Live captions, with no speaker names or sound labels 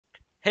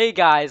Hey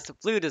guys,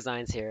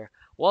 BlueDesigns here.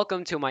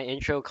 Welcome to my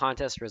intro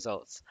contest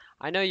results.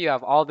 I know you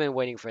have all been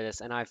waiting for this,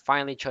 and I've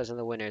finally chosen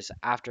the winners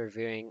after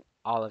viewing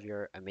all of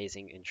your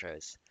amazing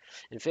intros.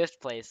 In 5th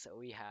place,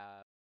 we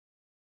have...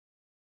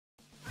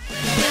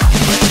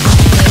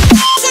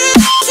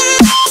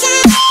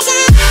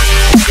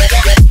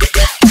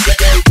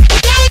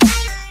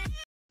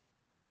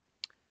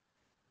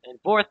 In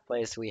 4th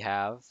place, we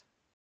have...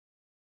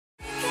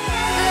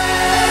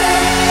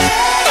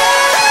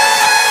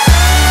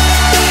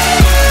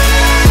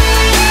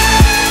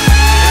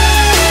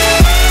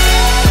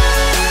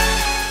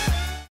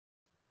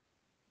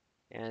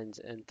 And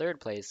in 3rd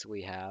place,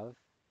 we have...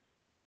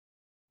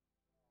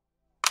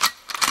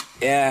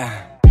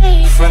 Yeah,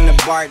 from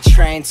the BART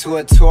train to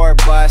a tour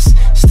bus,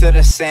 still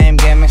the same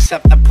game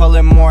except I'm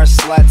pulling more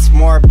sluts,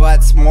 more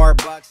butts, more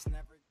bucks.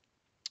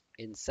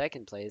 In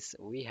 2nd place,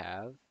 we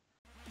have...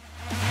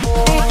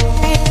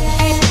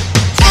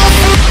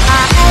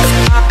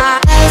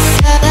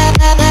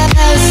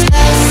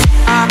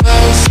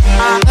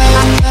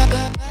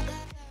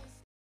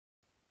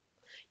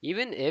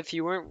 Even if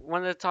you weren't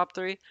one of the top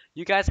 3,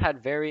 you guys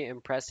had very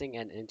impressive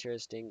and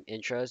interesting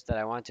intros that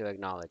I want to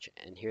acknowledge,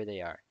 and here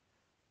they are.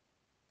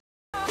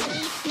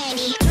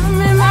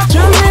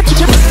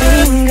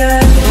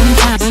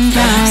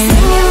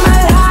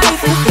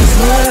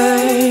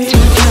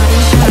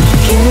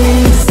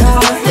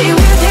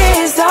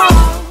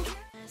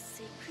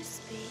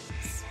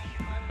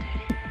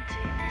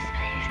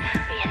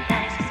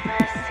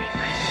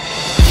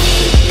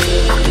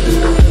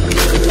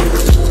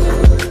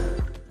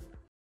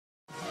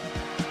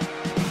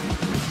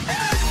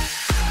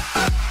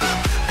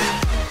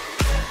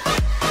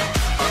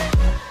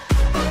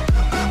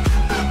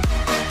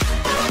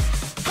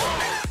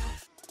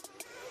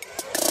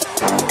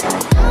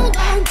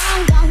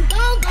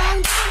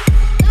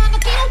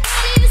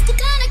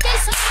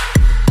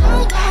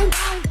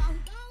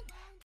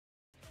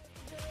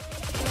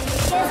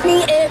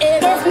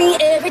 Give me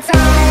every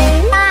time.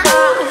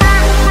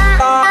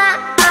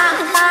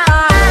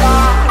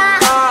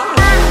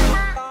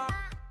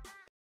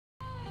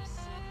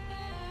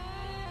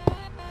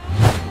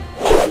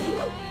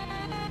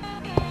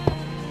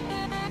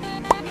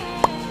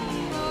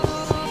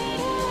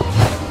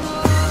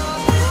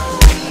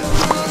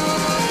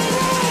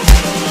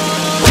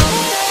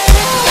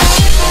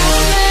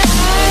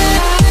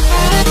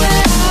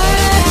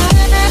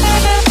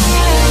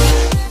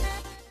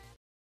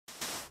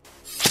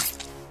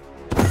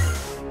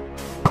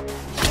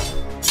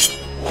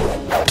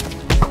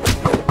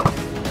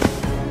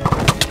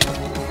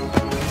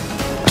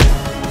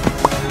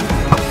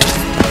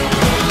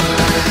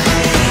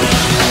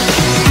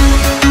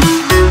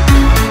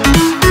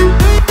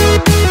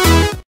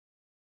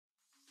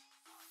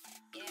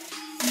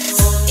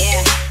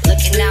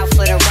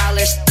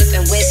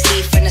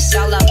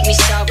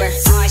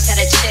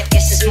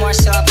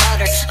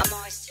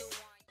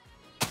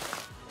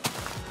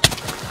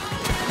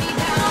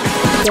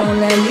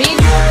 Don't let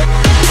me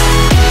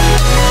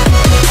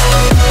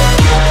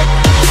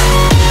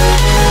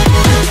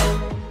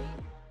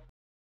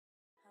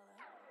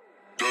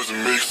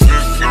doesn't make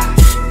sense now.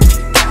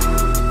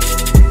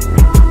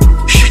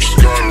 She just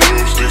got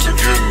rules, things are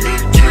getting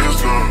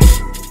intense now.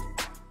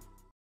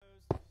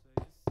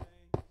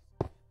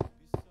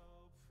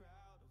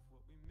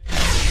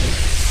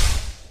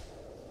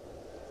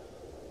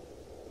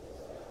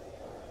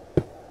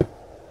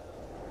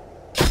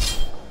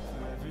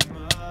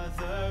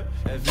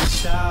 Every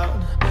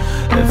child,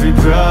 every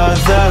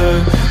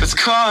brother that's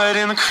caught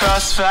in the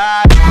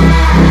crossfire.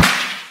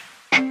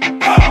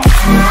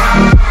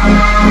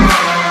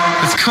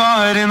 That's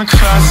caught in the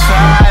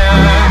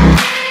crossfire.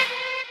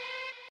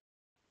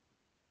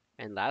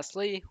 And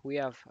lastly, we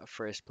have a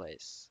 1st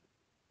place.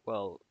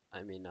 Well,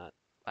 I mean not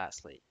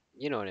lastly.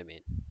 You know what I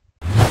mean.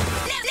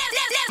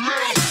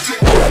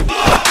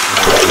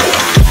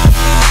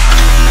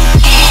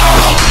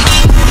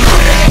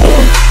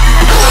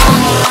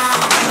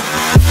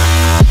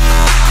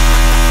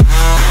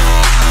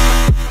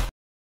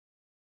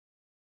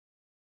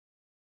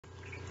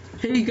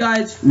 Hey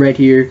guys, Red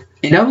here,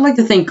 and I would like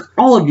to thank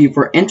all of you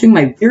for entering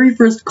my very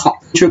first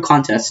intro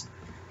contest.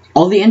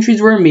 All the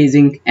entries were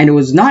amazing, and it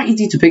was not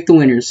easy to pick the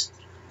winners.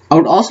 I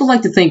would also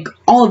like to thank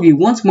all of you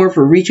once more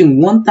for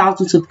reaching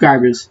 1,000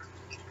 subscribers.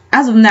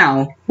 As of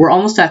now, we're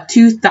almost at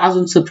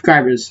 2,000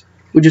 subscribers,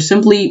 which is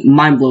simply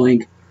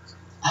mind-blowing.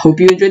 I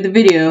hope you enjoyed the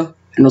video,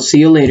 and I'll see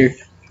you later.